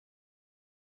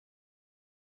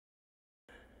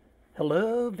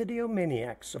Hello, video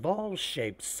maniacs of all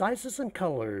shapes, sizes, and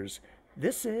colors.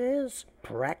 This is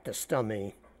Practice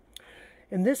Dummy.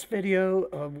 In this video,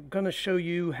 I'm going to show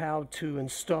you how to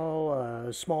install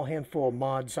a small handful of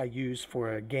mods I use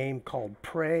for a game called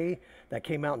Prey that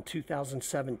came out in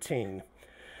 2017.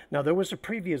 Now, there was a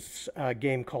previous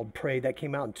game called Prey that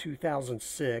came out in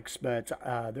 2006, but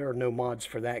there are no mods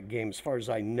for that game as far as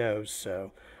I know,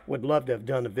 so would love to have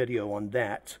done a video on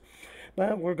that.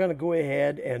 But we're going to go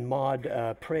ahead and mod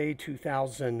Prey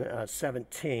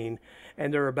 2017,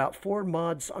 and there are about 4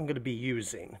 mods I'm going to be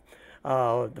using.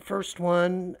 The first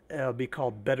one will be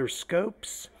called Better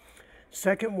Scopes.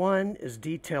 Second one is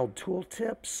Detailed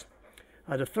Tooltips.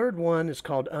 The third one is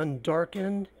called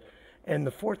Undarkened. And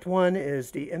the fourth one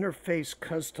is the Interface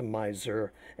Customizer.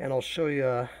 And I'll show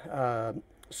you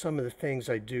some of the things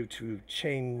I do to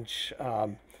change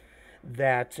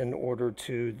that in order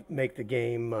to make the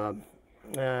game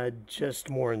just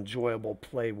more enjoyable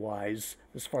play-wise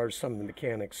as far as some of the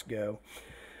mechanics go.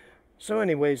 So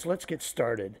anyways, let's get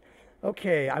started.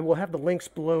 Okay, I will have the links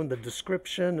below in the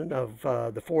description of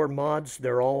the 4 mods.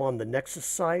 They're all on the Nexus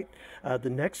site. The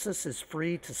Nexus is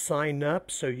free to sign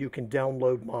up, so you can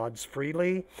download mods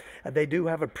freely. They do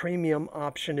have a premium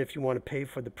option if you want to pay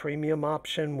for the premium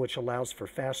option, which allows for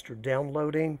faster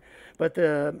downloading. But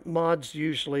the mods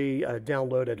usually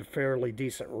download at a fairly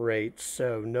decent rate,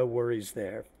 so no worries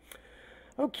there.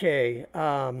 Okay,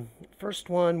 first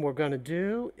one we're going to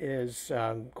do is,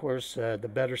 of course,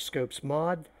 the Better Scopes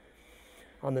mod.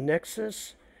 On the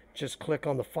Nexus, just click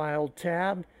on the File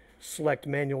tab, select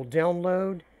Manual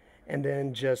Download, and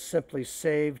then just simply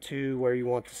save to where you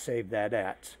want to save that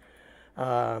at.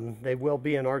 They will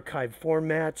be in archive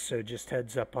format, so just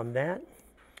heads up on that.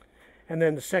 And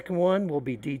then the second one will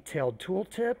be Detailed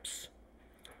Tooltips.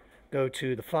 Go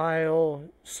to the File,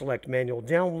 select Manual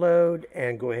Download,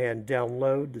 and go ahead and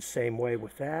download the same way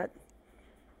with that.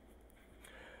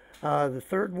 The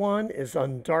third one is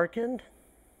Undarkened.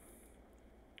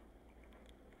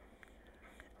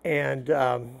 And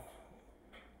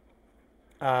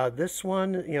this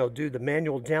one, do the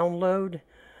manual download.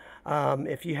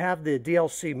 If you have the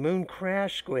DLC Moon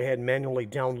Crash, go ahead and manually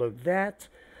download that.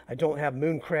 I don't have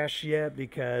Moon Crash yet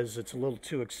because it's a little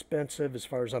too expensive as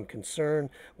far as I'm concerned.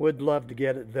 Would love to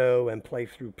get it though and play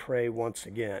through Prey once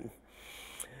again.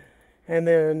 And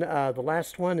then the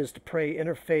last one is the Prey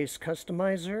Interface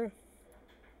Customizer.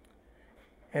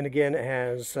 And again, it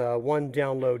has one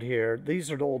download here.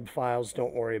 These are the old files.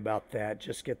 Don't worry about that.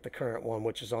 Just get the current one,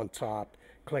 which is on top.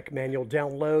 Click Manual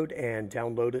Download and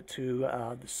download it to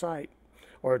the site,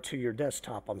 or to your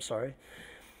desktop, I'm sorry.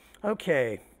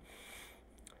 Okay.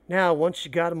 Now, once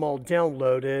you got them all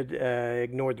downloaded,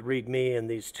 ignore the README in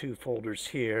these 2 folders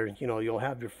here. You'll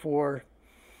have your 4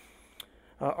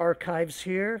 archives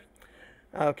here.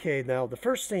 Okay, now the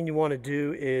first thing you want to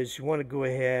do is you want to go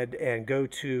ahead and go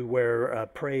to where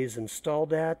Prey is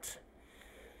installed at.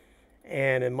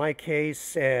 And in my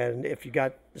case, and if you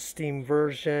got the Steam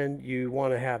version, you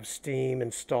want to have Steam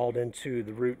installed into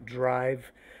the root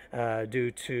drive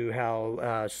due to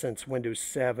how since Windows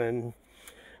 7,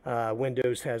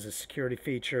 Windows has a security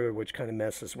feature which kind of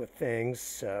messes with things.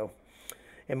 So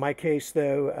in my case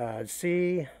though,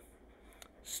 C,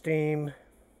 Steam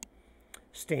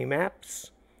Apps,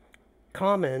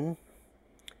 Common,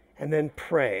 and then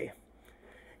Prey.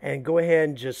 And go ahead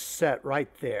and just set right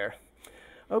there.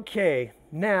 Okay,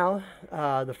 now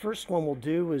the first one we'll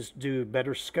do is do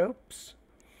Better Scopes.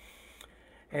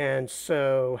 And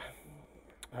so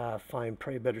find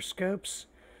Prey Better Scopes.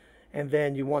 And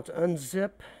then you want to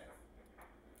unzip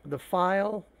the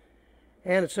file.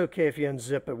 And it's okay if you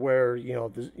unzip it where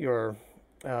your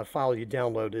file you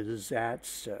downloaded is at.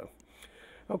 So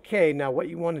okay, now what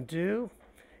you want to do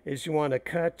is you want to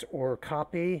cut or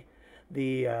copy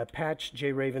the patch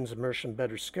JRaven's Immersion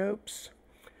Better Scopes.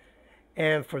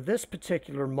 And for this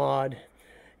particular mod,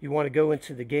 you want to go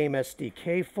into the Game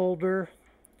SDK folder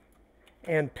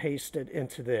and paste it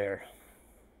into there.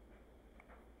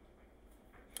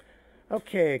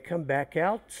 Okay, come back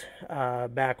out,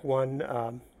 back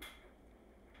one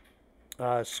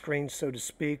screen, so to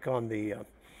speak, on the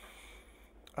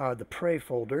Prey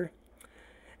folder.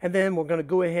 And then we're going to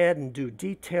go ahead and do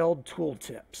Detailed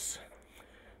Tooltips.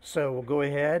 So we'll go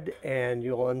ahead and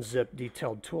you'll unzip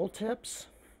Detailed Tooltips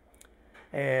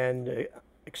and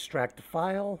extract the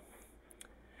file.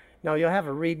 Now you'll have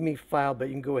a README file, but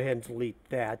you can go ahead and delete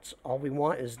that. All we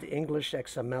want is the English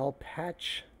XML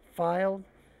patch file,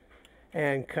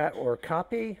 and cut or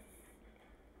copy.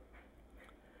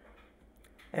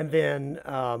 And then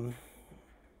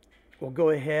we'll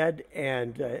go ahead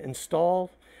and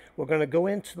install. We're going to go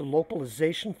into the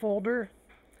localization folder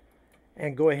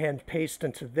and go ahead and paste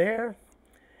into there,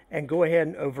 and go ahead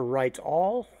and overwrite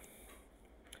all.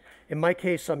 In my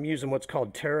case, I'm using what's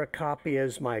called TerraCopy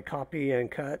as my copy and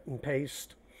cut and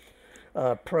paste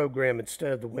program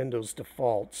instead of the Windows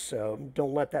default, so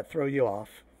don't let that throw you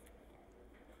off.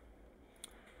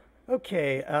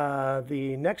 Okay,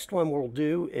 the next one we'll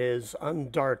do is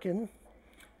undarken.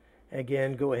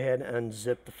 Again, go ahead and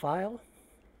unzip the file.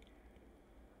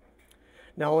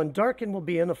 Now, undarken will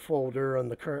be in a folder on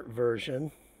the current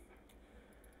version.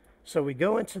 So we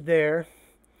go into there,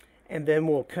 and then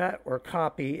we'll cut or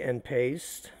copy and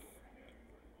paste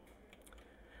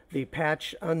the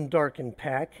patch undarken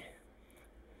pack.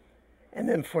 And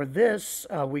then for this,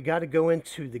 we got to go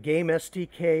into the game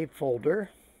SDK folder,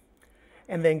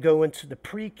 and then go into the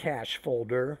pre-cache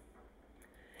folder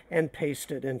and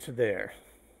paste it into there.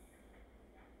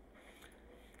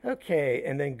 Okay,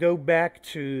 and then go back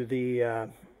to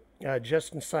the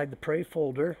just inside the Prey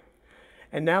folder,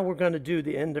 and now we're going to do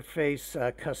the interface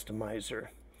customizer.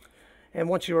 And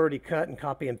once you already cut and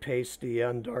copy and paste the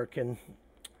undarken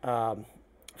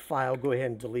file, go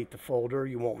ahead and delete the folder.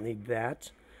 You won't need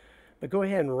that. But go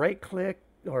ahead and right click,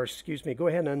 or excuse me, go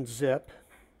ahead and unzip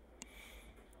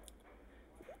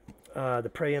the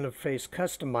Prey interface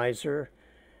customizer.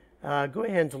 Go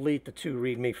ahead and delete the 2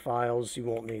 README files. You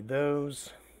won't need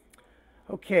those.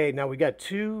 Okay, now we got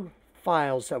 2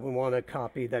 files that we want to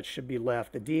copy that should be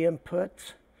left. The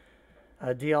dinput,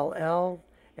 DLL,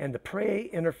 and the Prey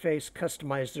interface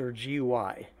customizer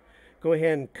GUI. Go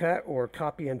ahead and cut or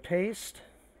copy and paste.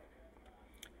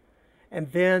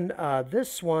 And then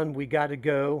this one, we got to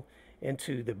go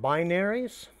into the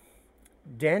binaries,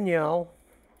 Danielle,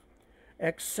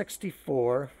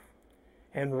 x64,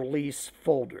 and release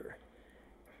folder.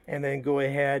 And then go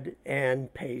ahead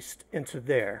and paste into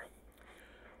there.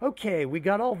 Okay, we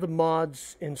got all the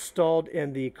mods installed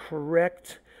in the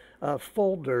correct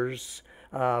folders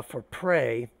for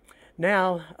Prey.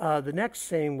 Now, the next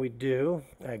thing we do,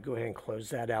 go ahead and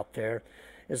close that out there,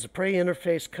 is the Prey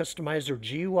Interface Customizer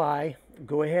GUI.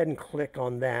 Go ahead and click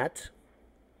on that.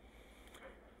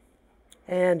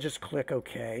 And just click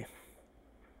OK.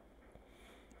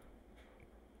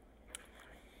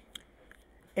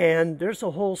 And there's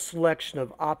a whole selection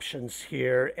of options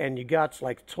here, and you got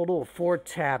like a total of 4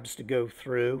 tabs to go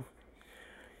through.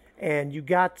 And you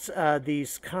got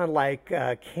these kind of like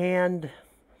canned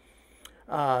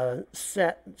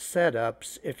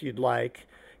setups, if you'd like.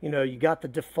 You know, you got the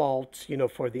default, you know,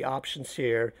 for the options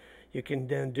here. You can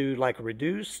then do like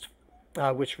reduced,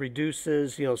 which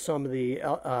reduces, you know, some of the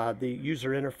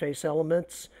user interface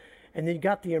elements. And then you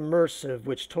got the immersive,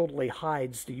 which totally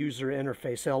hides the user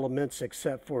interface elements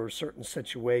except for certain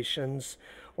situations,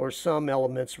 or some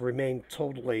elements remain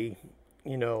totally,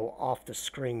 you know, off the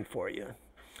screen for you.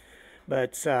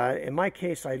 But in my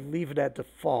case, I leave it at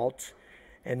default.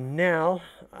 And now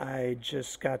I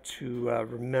just got to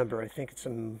remember, I think it's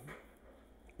in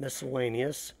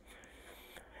miscellaneous.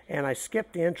 And I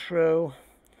skipped the intro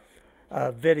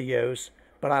videos,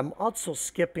 but I'm also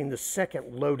skipping the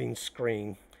second loading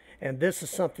screen. And this is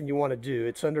something you want to do.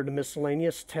 It's under the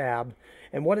miscellaneous tab.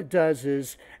 And what it does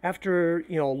is, after,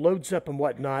 you know, loads up and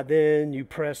whatnot, then you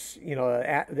press, you know,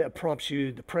 it prompts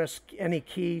you to press any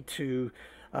key to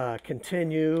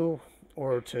continue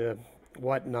or to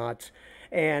whatnot.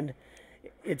 And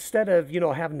instead of, you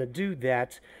know, having to do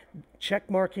that,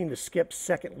 check marking the skip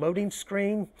second loading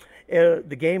screen,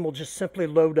 the game will just simply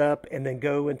load up and then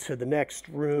go into the next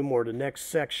room or the next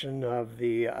section of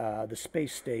the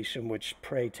space station, which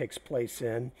Prey takes place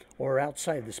in, or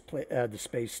outside the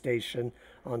space station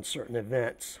on certain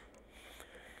events.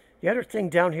 The other thing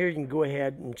down here you can go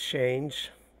ahead and change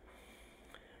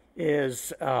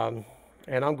is, and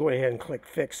I'll go ahead and click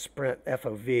Fix Print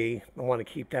Fov. I want to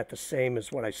keep that the same as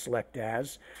what I select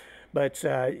as. But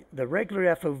the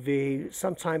regular FOV,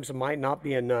 sometimes it might not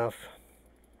be enough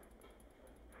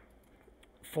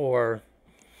for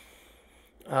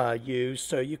use,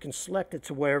 so you can select it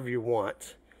to wherever you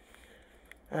want.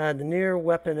 The near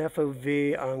weapon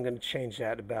FOV, I'm going to change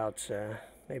that about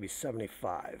maybe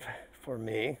 75 for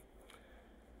me.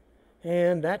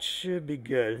 And that should be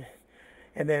good.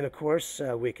 And then, of course,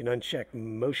 we can uncheck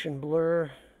motion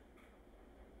blur.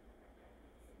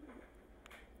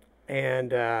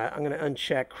 And I'm going to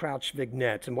uncheck crouch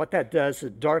vignette. And what that does,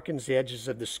 it darkens the edges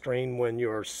of the screen when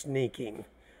you're sneaking.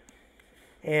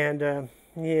 And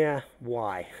yeah,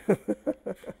 why?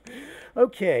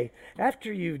 Okay,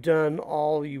 after you've done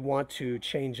all you want to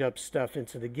change up stuff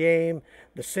into the game,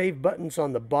 the save button's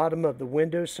on the bottom of the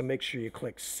window, so make sure you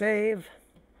click save.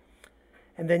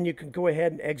 And then you can go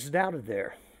ahead and exit out of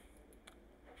there.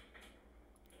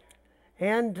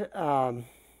 And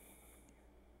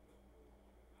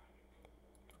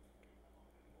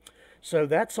So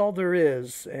that's all there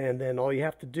is, and then all you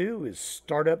have to do is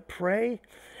start up Prey.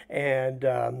 And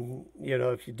you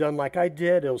know, if you've done like I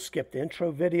did, it'll skip the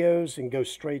intro videos and go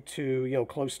straight to, you know,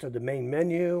 close to the main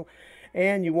menu.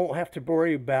 And you won't have to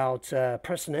worry about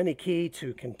pressing any key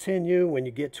to continue when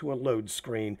you get to a load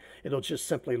screen. It'll just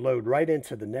simply load right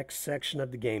into the next section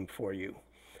of the game for you.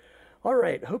 All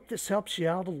right, hope this helps you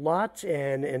out a lot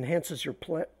and enhances your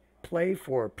play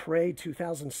for Prey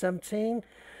 2017.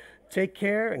 Take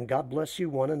care, and God bless you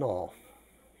one and all.